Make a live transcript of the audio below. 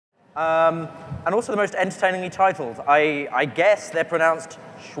And also the most entertainingly titled. I guess they're pronounced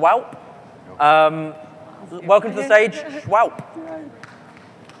Shwowp. Welcome to the stage, Shwowp.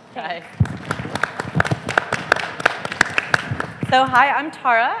 Hi. So hi, I'm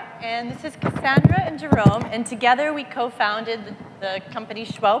Tara, and this is Cassandra and Jerome, and together we co-founded the company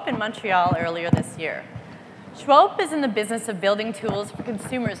Shwowp in Montreal earlier this year. Shwowp is in the business of building tools for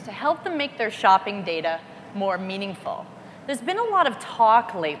consumers to help them make their shopping data more meaningful. There's been a lot of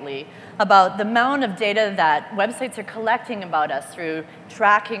talk lately about the amount of data that websites are collecting about us through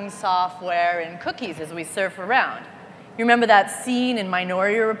tracking software and cookies as we surf around. You remember that scene in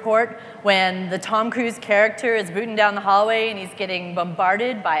Minority Report when the Tom Cruise character is booting down the hallway and he's getting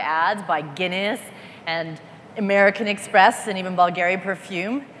bombarded by ads by Guinness and American Express and even Bulgari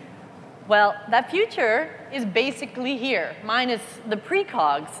perfume? Well, that future is basically here, minus the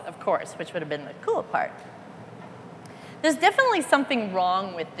precogs, of course, which would have been the cool part. There's definitely something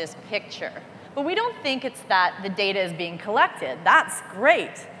wrong with this picture, but we don't think it's that the data is being collected. That's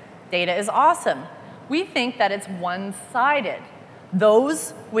great. Data is awesome. We think that it's one-sided.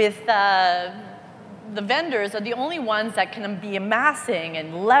 Those with the vendors are the only ones that can be amassing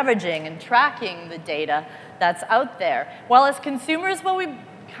and leveraging and tracking the data that's out there. While as consumers, well, we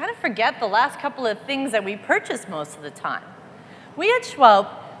kind of forget the last couple of things that we purchase most of the time. We at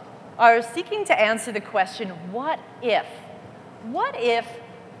Shwowp are seeking to answer the question, what if? What if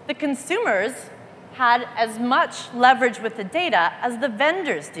the consumers had as much leverage with the data as the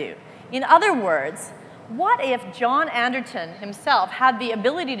vendors do? In other words, what if John Anderton himself had the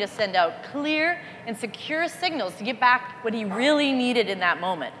ability to send out clear and secure signals to get back what he really needed in that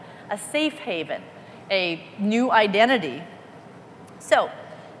moment? A safe haven, a new identity. So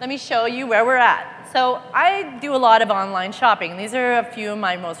let me show you where we're at. So I do a lot of online shopping. These are a few of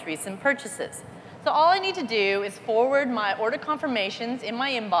my most recent purchases. So all I need to do is forward my order confirmations in my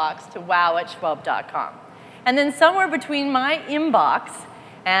inbox to wow@shwowp.com. And then somewhere between my inbox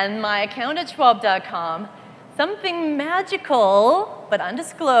and my account at Shwowp.com, something magical but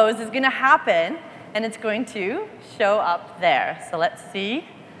undisclosed is going to happen, and it's going to show up there. So let's see.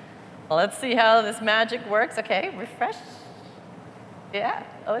 Well, let's see how this magic works. Okay, refresh. Yeah,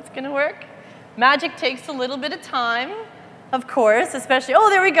 oh, it's going to work. Magic takes a little bit of time, of course, especially, oh,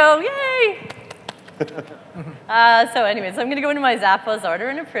 there we go, yay! So anyways, I'm going to go into my Zappos order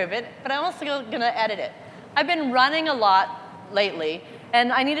and approve it, but I'm also going to edit it. I've been running a lot lately,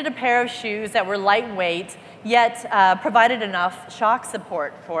 and I needed a pair of shoes that were lightweight, yet provided enough shock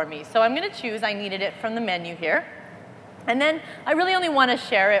support for me. So I'm going to choose, I needed it from the menu here. And then I really only want to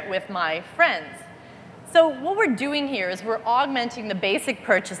share it with my friends. So what we're doing here is we're augmenting the basic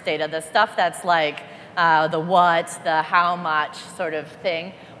purchase data, the stuff that's like the what, the how much sort of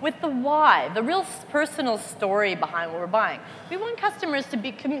thing, with the why, the real personal story behind what we're buying. We want consumers to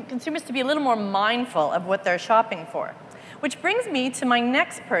be a little more mindful of what they're shopping for. Which brings me to my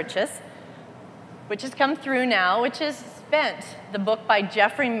next purchase, which has come through now, which is Spent, the book by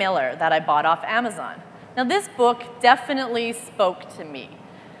Jeffrey Miller that I bought off Amazon. Now this book definitely spoke to me.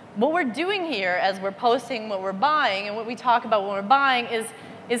 What we're doing here as we're posting what we're buying and what we talk about when we're buying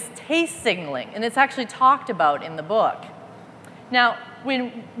is taste signaling, and it's actually talked about in the book. Now,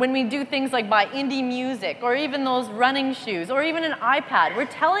 when we do things like buy indie music or even those running shoes or even an iPad, we're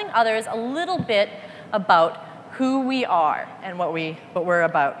telling others a little bit about who we are and what we're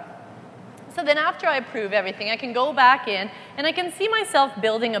about. So then after I approve everything, I can go back in and I can see myself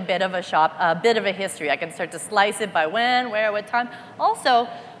building a bit of a history. I can start to slice it by when, where, what time. Also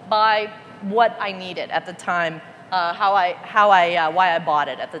by what I needed at the time, why I bought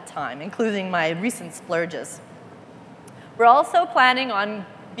it at the time, including my recent splurges. We're also planning on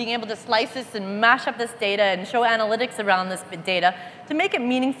being able to slice this and mash up this data and show analytics around this data to make it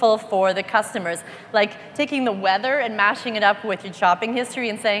meaningful for the customers, like taking the weather and mashing it up with your shopping history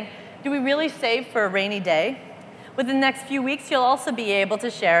and saying, do we really save for a rainy day? Within the next few weeks, you'll also be able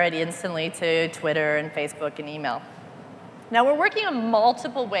to share it instantly to Twitter and Facebook and email. Now, we're working on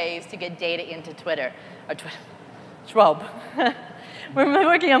multiple ways to get data into Shwowp. We're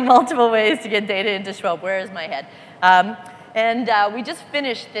working on multiple ways to get data into Shwowp. Where is my head? We just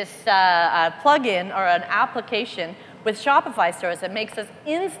finished this plugin or an application with Shopify stores that makes us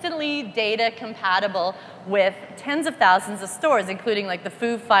instantly data compatible with tens of thousands of stores, including like the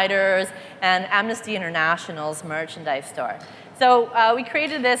Foo Fighters and Amnesty International's merchandise store. So we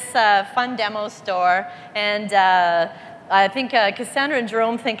created this fun demo store, and I think Cassandra and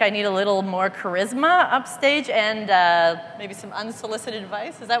Jerome think I need a little more charisma upstage and maybe some unsolicited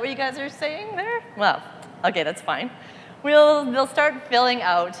advice. Is that what you guys are saying there? Well, okay, that's fine. They'll start filling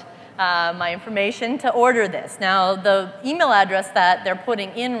out my information to order this. Now, the email address that they're putting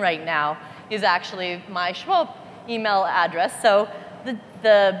in right now is actually my Shwowp email address. So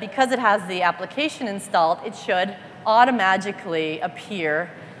because it has the application installed, it should automatically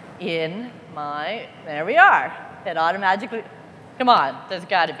appear in my, there we are. It automatically, come on, there's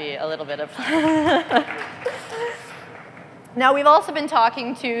got to be a little bit of. Now, we've also been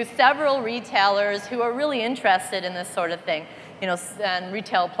talking to several retailers who are really interested in this sort of thing, and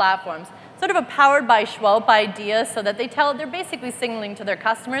retail platforms. Sort of a powered by Shwowp idea, so that they're basically signaling to their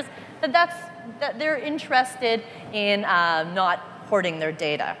customers that they're interested in not hoarding their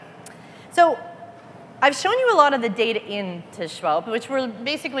data. So I've shown you a lot of the data into Shwowp, which we're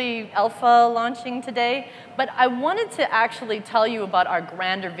basically alpha launching today, but I wanted to actually tell you about our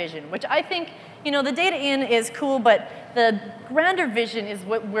grander vision, which I think, the data in is cool, but the grander vision is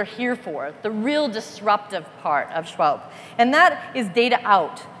what we're here for, the real disruptive part of Shwowp. And that is data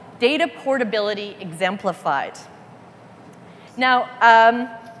out, data portability exemplified. Now,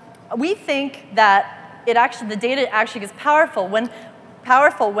 we think that the data actually gets powerful when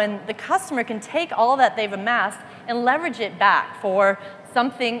the customer can take all that they've amassed and leverage it back for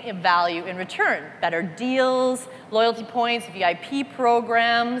something of value in return. Better deals, loyalty points, VIP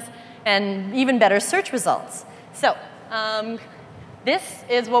programs, and even better search results. So this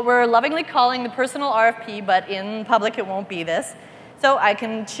is what we're lovingly calling the personal RFP, but in public it won't be this. So I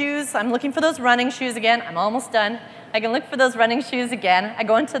can choose, I'm looking for those running shoes again. I'm almost done. I can look for those running shoes again. I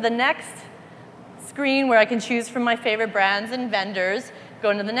go into the next screen where I can choose from my favorite brands and vendors, go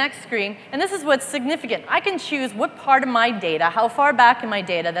into the next screen, and this is what's significant. I can choose what part of my data, how far back in my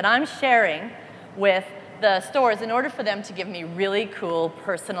data that I'm sharing with the stores in order for them to give me really cool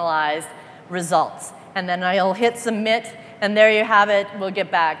personalized results. And then I'll hit submit, and there you have it. We'll get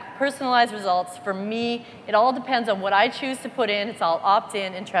back personalized results. For me, it all depends on what I choose to put in. It's all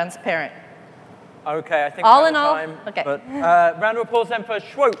opt-in and transparent. Okay, I think all we're in out all, of time. okay. But round of applause then for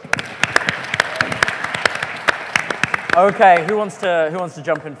Shwowp. Okay, who wants to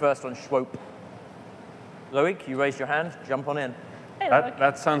jump in first on Shwowp? Loic, you raised your hand. Jump on in. Hey,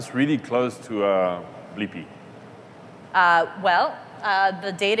 that sounds really close to Blippi.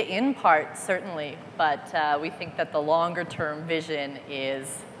 The data in part, certainly, but we think that the longer term vision is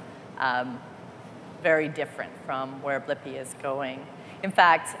very different from where Blippi is going. In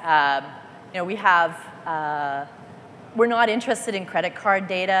fact, we're not interested in credit card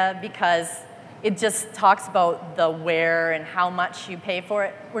data because it just talks about the where and how much you pay for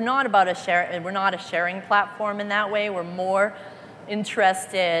it. We're not a sharing platform in that way. We're more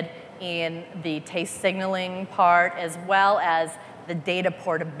interested in the taste signaling part as well as the data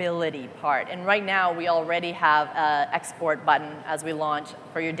portability part. And right now, we already have an export button as we launch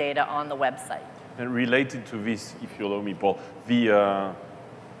for your data on the website. And related to this, if you allow me, Paul,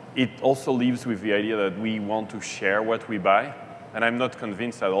 it also leaves with the idea that we want to share what we buy. And I'm not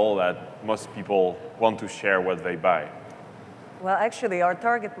convinced at all that most people want to share what they buy. Well, actually, our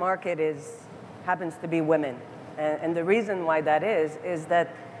target market happens to be women. And the reason why that is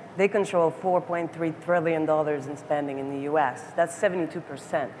that they control $4.3 trillion in spending in the US. That's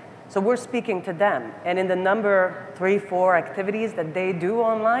 72%. So we're speaking to them. And in the number 3, 4 activities that they do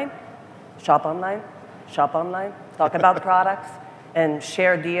online, shop online, talk about products, and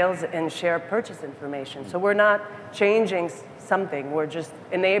share deals and share purchase information. So we're not changing something. We're just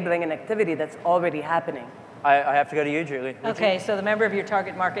enabling an activity that's already happening. I have to go to you, Julie. Okay, so the member of your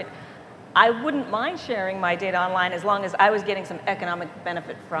target market, I wouldn't mind sharing my data online as long as I was getting some economic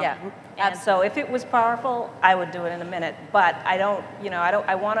benefit from it. And so if it was powerful, I would do it in a minute. But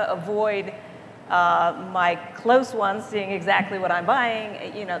I want to avoid my close ones seeing exactly what I'm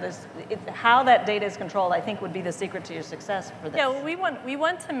buying. How that data is controlled, I think, would be the secret to your success for this. Yeah, well, we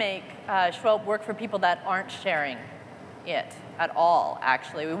want to make Shwowp work for people that aren't sharing it at all,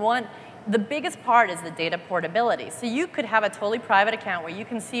 actually. The biggest part is the data portability. So you could have a totally private account where you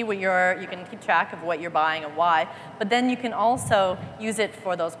can see you can keep track of what you're buying and why, but then you can also use it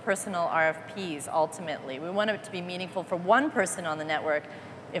for those personal RFPs ultimately. We want it to be meaningful for one person on the network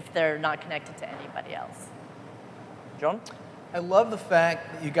if they're not connected to anybody else. John? I love the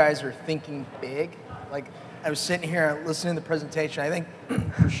fact that you guys are thinking big. Like, I was sitting here listening to the presentation. I think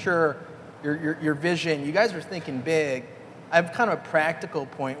for sure your vision, you guys are thinking big. I have kind of a practical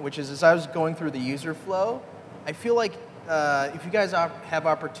point, which is as I was going through the user flow, I feel like if you guys have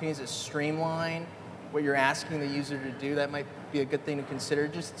opportunities to streamline what you're asking the user to do, that might be a good thing to consider.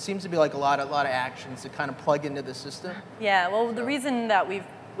 It just seems to be like a lot of actions to kind of plug into the system. Yeah, well, the reason that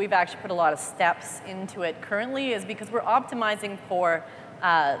we've actually put a lot of steps into it currently is because we're optimizing for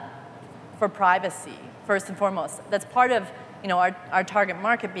privacy, first and foremost. That's part of our target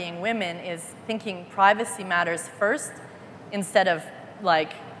market being women is thinking privacy matters first instead of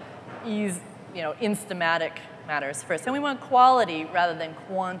like Instamatic matters first. And we want quality rather than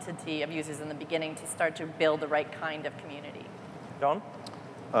quantity of users in the beginning to start to build the right kind of community. John?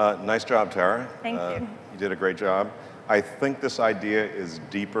 Nice job, Tara. Thank you. You did a great job. I think this idea is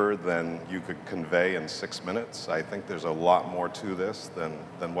deeper than you could convey in 6 minutes. I think there's a lot more to this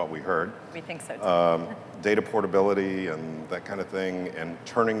than what we heard. We think so too. Data portability and that kind of thing, and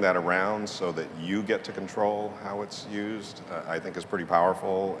turning that around so that you get to control how it's used, I think is pretty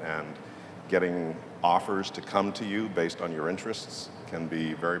powerful, and getting offers to come to you based on your interests can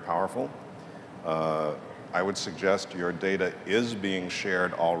be very powerful. I would suggest your data is being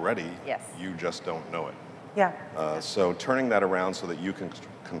shared already. Yes. You just don't know it. Yeah. So turning that around so that you can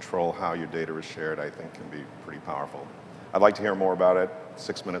control how your data is shared, I think can be pretty powerful. I'd like to hear more about it.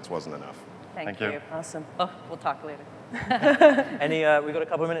 6 minutes wasn't enough. Thank you. you. Awesome. Oh, we'll talk later. We've got a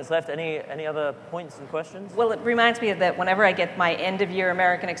couple of minutes left. Any other points and questions? Well, it reminds me that whenever I get my end-of-year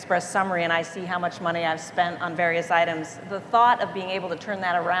American Express summary and I see how much money I've spent on various items, the thought of being able to turn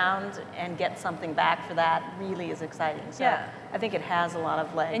that around and get something back for that really is exciting. So Yeah. I think it has a lot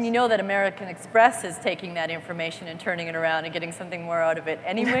of legs. And you know that American Express is taking that information and turning it around and getting something more out of it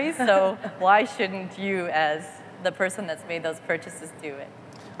anyway, so why shouldn't you, as the person that's made those purchases, do it?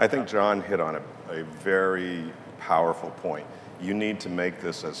 I think John hit on a very powerful point. You need to make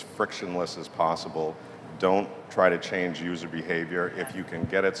this as frictionless as possible. Don't try to change user behavior. If you can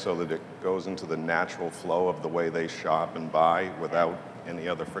get it so that it goes into the natural flow of the way they shop and buy without any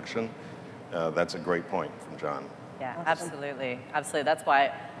other friction, that's a great point from John. Yeah, absolutely. Absolutely. That's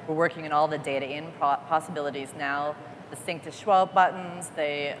why we're working on all the data in possibilities now, the sync to Shwowp buttons,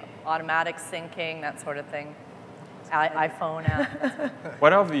 the automatic syncing, that sort of thing. iPhone app.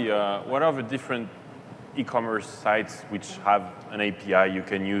 What are the different e-commerce sites which have an API you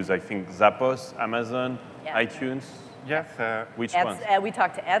can use? I think Zappos, Amazon, Yeah. iTunes. Yes. Which ones? We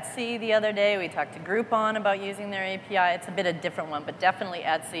talked to Etsy the other day. We talked to Groupon about using their API. It's a bit a different one, but definitely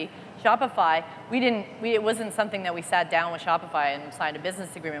Etsy. Shopify, it wasn't something that we sat down with Shopify and signed a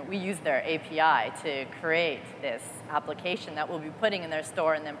business agreement. We used their API to create this application that we'll be putting in their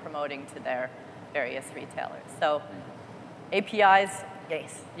store and then promoting to their various retailers. So APIs,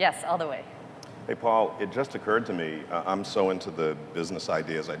 yes, all the way. Hey, Paul, it just occurred to me, I'm so into the business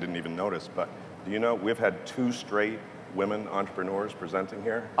ideas, I didn't even notice, but do you know we've had 2 straight women entrepreneurs presenting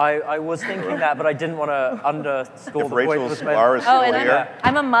here? I was thinking that, but I didn't want to underscore If the point Rachel that was made. Sklar is still and here.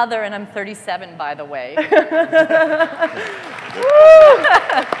 I'm a mother and I'm 37, by the way.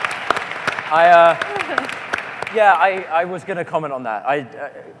 I was going to comment on that.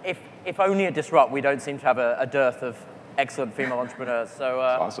 If only at Disrupt we don't seem to have a dearth of excellent female entrepreneurs. So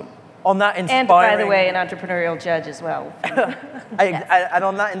Awesome. on that inspiring, and by the way, an entrepreneurial judge as well. and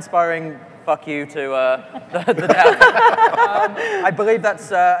on that inspiring fuck you to the dad. I believe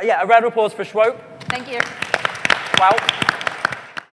that's a round of applause for Shwowp. Thank you. Wow.